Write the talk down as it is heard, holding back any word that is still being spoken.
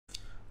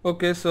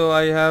Okay, so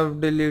I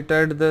have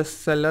deleted this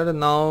seller.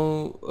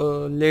 Now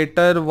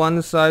later,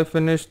 once I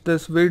finish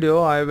this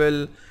video, I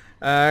will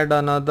add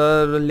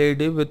another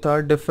lady with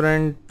a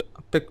different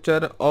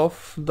picture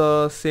of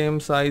the same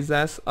size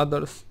as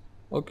others.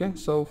 Okay,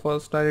 so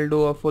first I'll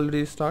do a full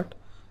restart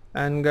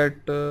and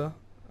get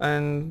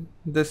and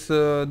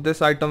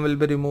this item will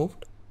be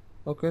removed.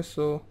 Okay,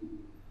 so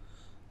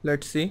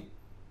let's see.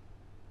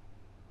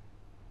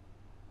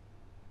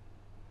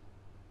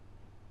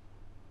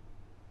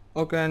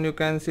 Okay, and you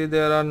can see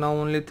there are now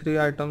only 3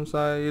 items.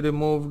 I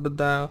removed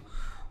the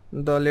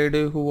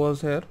lady who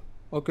was here.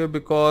 Okay,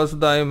 because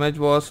the image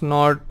was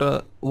not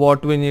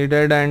what we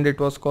needed and it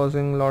was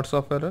causing lots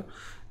of error.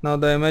 Now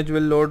the image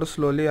will load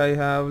slowly. I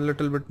have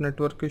little bit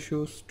network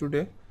issues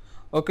today.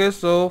 Okay,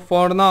 so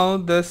for now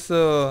this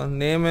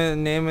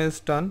name is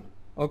done.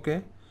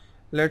 Okay,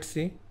 let's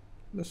see.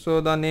 So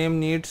the name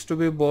needs to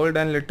be bold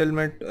and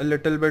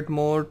little bit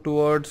more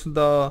towards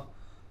the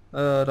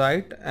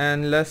right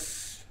and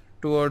less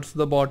towards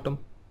the bottom.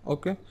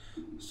 Okay,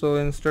 so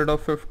instead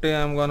of 50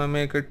 I'm gonna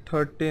make it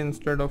 30,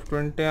 instead of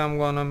 20 I'm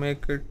gonna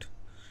make it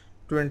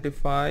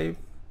 25,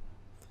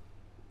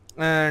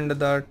 and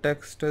the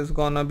text is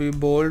gonna be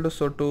bold.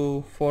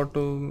 So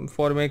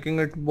for making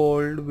it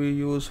bold we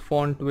use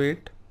font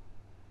weight.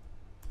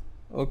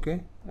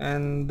 Okay,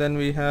 and then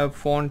we have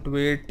font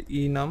weight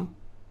enum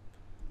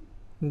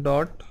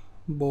dot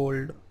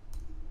bold.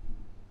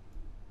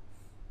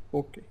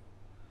 Okay,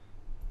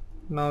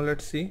 now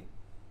let's see.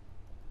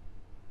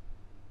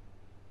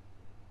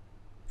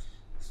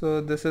 So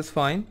this is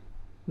fine.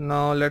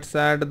 Now let's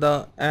add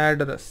the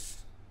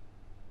address.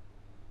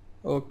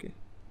 Okay,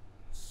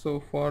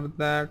 so for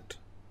that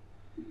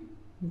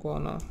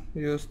gonna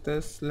use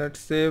this.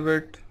 Let's save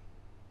it.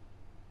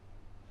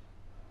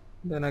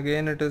 Then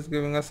again it is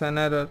giving us an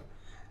error.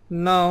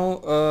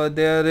 Now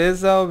there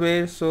is a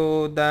way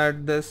so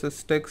that this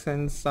sticks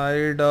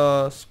inside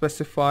a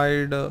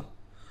specified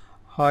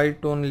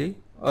height only,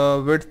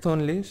 width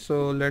only.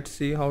 So let's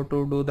see how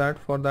to do that.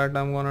 For that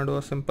I'm gonna do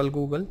a simple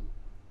Google.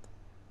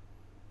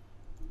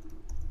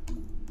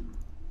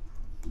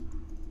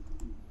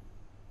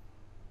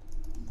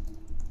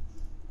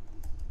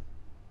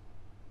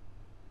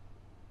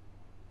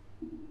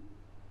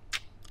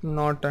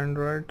 Not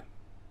Android.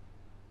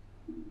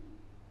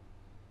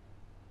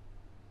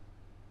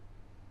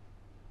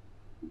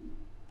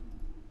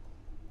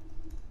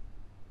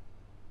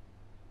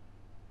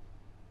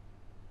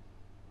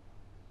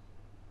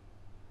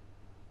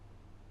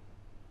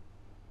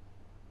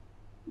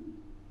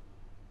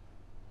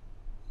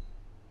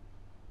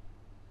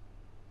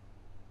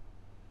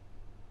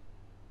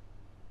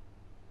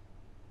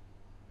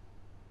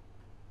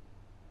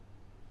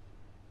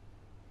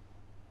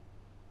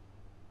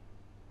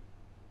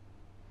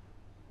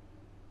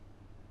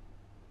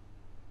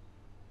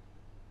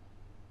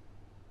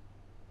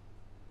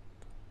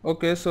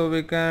 Okay, so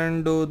we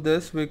can do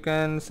this. We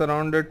can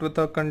surround it with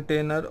a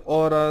container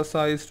or a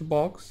sized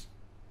box.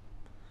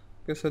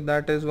 Okay, so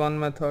that is one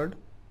method.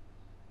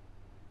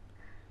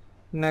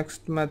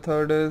 Next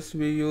method is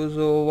we use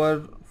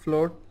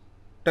overflow,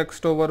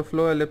 text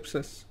overflow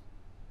ellipsis,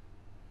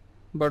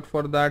 but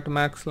for that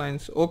max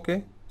lines.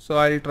 Okay, so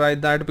I'll try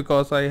that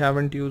because I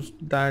haven't used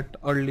that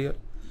earlier.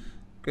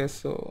 Okay,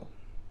 so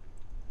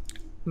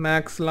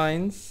max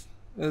lines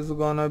is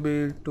gonna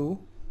be 2,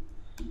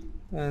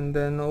 and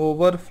then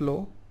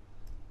overflow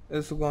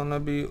is gonna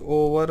be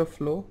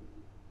overflow.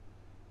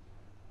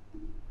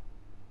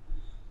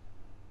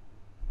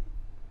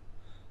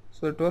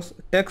 So it was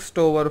text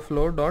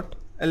overflow dot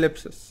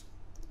ellipsis.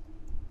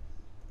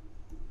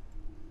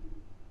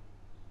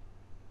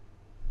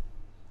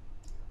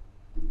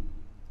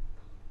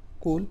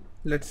 Cool,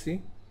 let's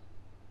see.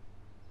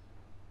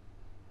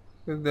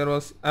 There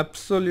was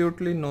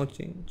absolutely no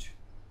change.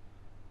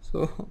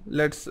 So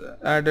let's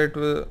add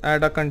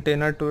a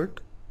container to it.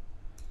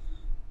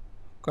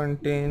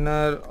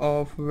 Container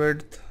of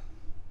width,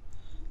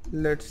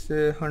 let's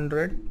say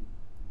 100.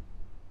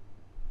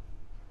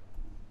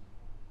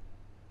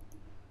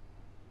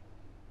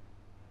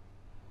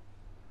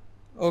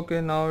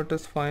 Okay, now it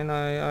is fine.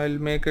 I'll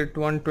make it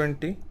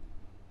 120,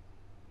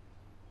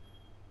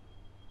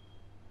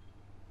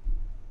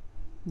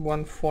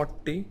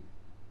 140.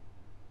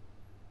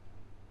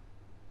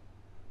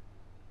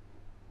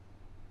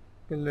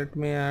 Okay, let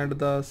me add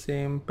the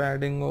same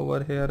padding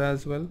over here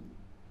as well,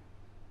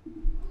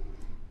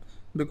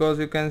 because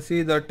you can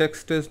see the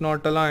text is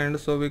not aligned,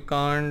 so we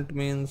can't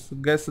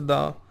guess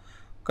the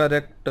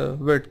correct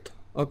width.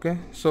 Okay,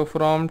 so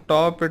from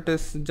top it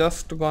is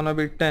just gonna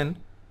be 10,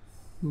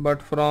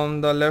 but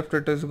from the left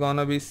it is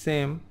gonna be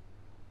same.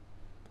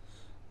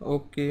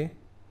 Okay,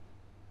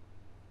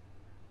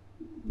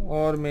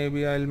 or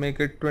maybe I'll make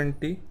it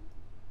 20,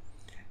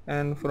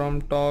 and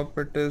from top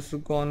it is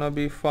gonna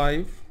be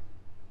 5,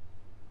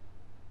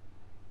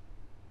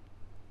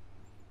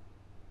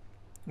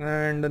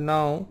 and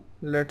now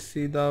let's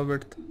see the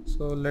width.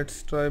 So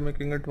let's try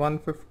making it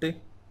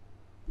 150.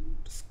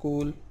 It's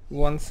cool.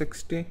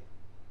 160,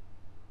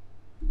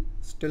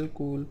 still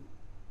cool.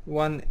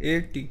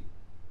 180,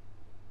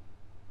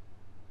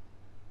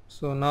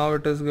 So now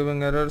it is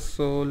giving errors.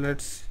 So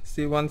let's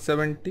see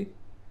 170.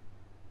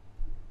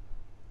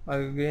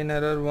 Again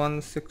error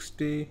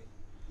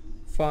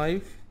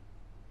 165.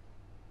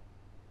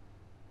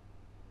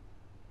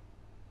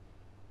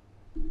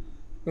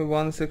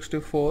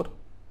 164.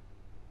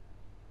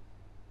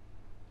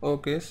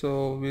 Okay,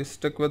 so we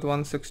stick with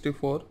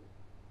 164.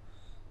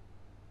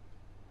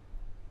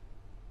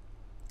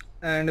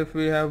 And if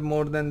we have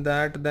more than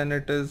that, then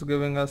it is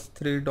giving us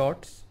 3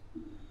 dots.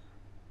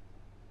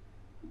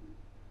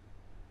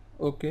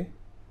 Okay,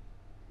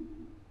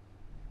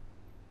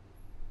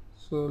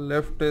 so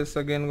left is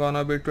again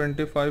gonna be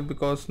 25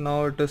 because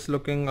now it is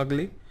looking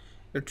ugly.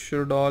 It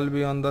should all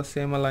be on the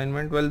same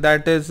alignment. Well,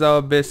 that is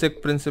a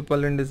basic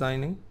principle in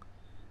designing.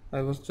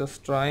 I was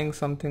just trying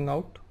something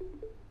out.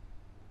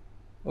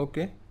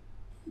 Okay,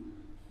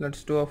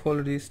 let's do a full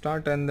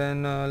restart, and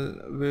then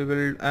we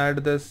will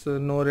add this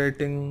no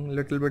rating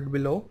little bit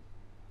below.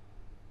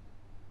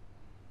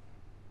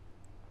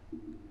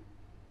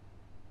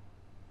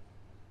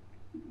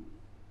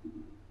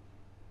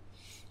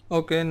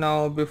 Okay,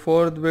 now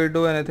before we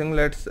do anything,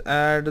 let's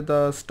add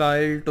the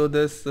style to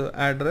this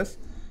address.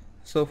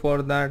 So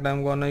for that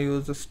I'm gonna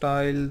use the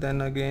style, then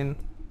again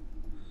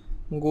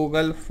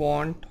Google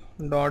font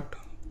dot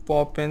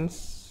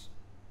poppins.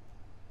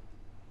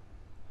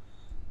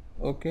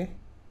 Okay,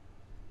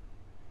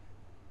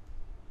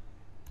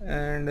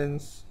 and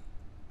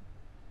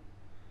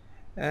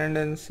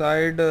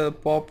inside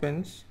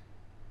poppins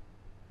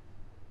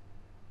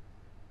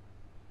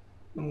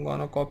I'm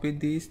gonna copy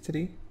these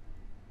three.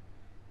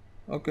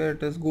 Okay,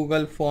 it is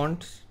Google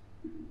fonts.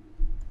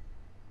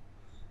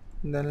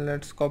 Then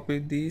let's copy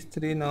these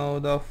three. Now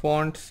the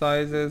font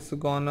size is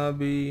gonna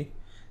be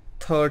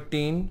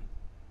 13.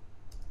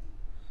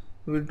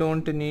 We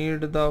don't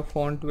need the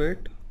font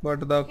weight,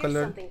 but the Here's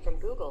color. something from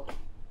Google.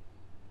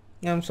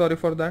 I'm sorry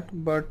for that,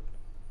 but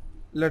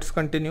let's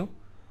continue.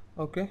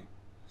 Okay,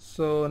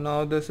 so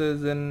now this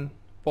is in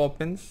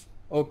Poppins.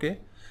 Okay,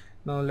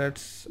 now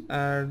let's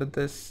add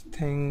this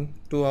thing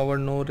to our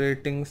no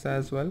ratings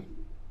as well.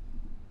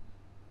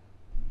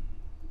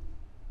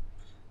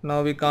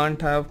 Now we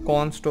can't have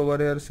const over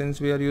here since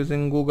we are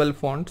using Google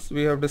fonts.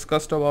 We have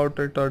discussed about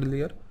it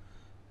earlier.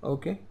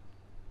 Okay,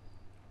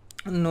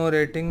 no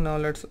rating. Now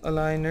let's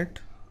align it.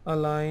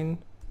 Align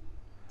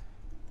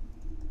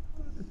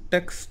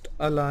text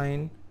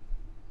align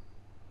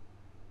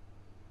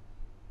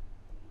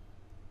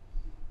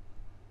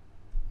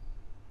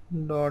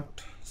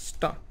dot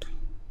start.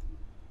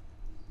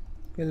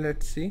 Okay,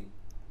 let's see.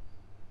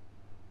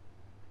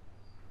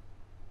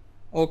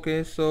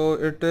 Okay, so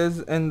it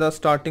is in the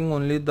starting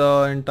only,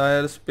 the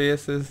entire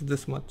space is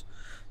this much.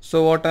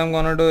 So what I'm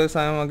gonna do is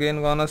I'm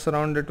again gonna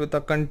surround it with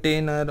a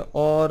container,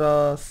 or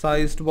a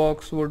sized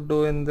box would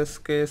do in this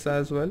case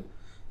as well.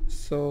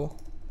 So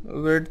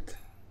width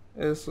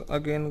is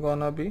again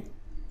gonna be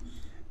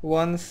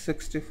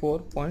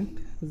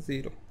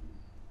 164.0.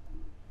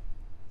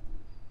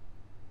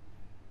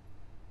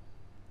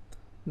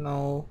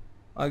 Now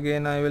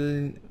again I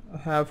will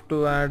have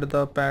to add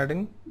the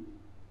padding.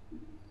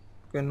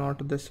 Okay,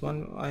 not this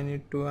one, I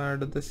need to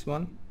add this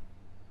one.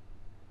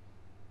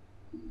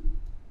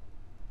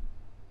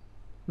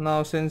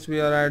 Now since we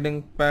are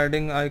adding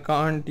padding, I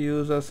can't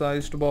use a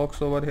sized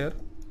box over here.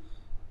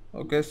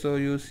 Okay, so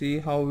you see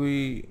how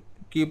we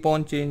keep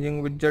on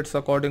changing widgets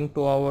according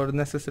to our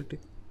necessity.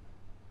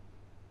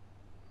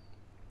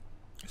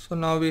 So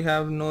now we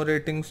have no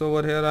ratings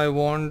over here. I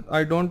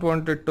don't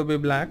want it to be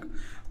black,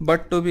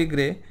 but to be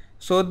gray,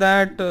 so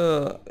that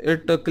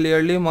it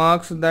clearly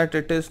marks that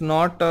it is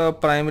not a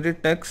primary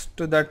text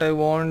that I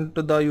want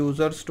the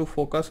users to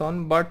focus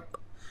on, but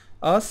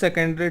a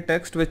secondary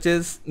text which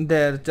is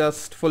there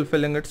just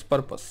fulfilling its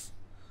purpose.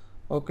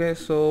 Okay,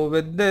 so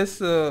with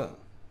this okay,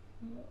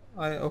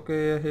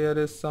 here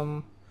is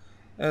some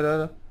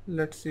error.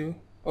 Let's see.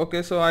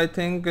 Okay, so I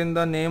think in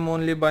the name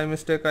only by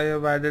mistake I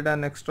have added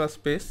an extra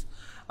space.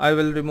 I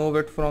will remove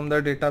it from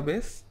the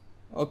database.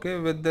 Okay,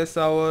 with this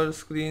our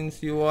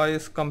screen's UI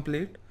is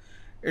complete.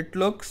 It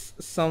looks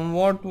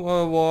somewhat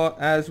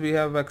as we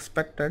have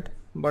expected,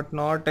 but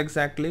not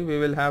exactly. We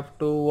will have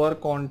to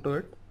work on to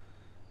it.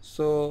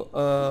 So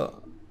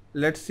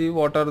let's see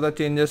what are the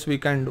changes we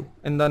can do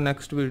in the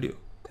next video.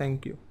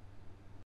 Thank you.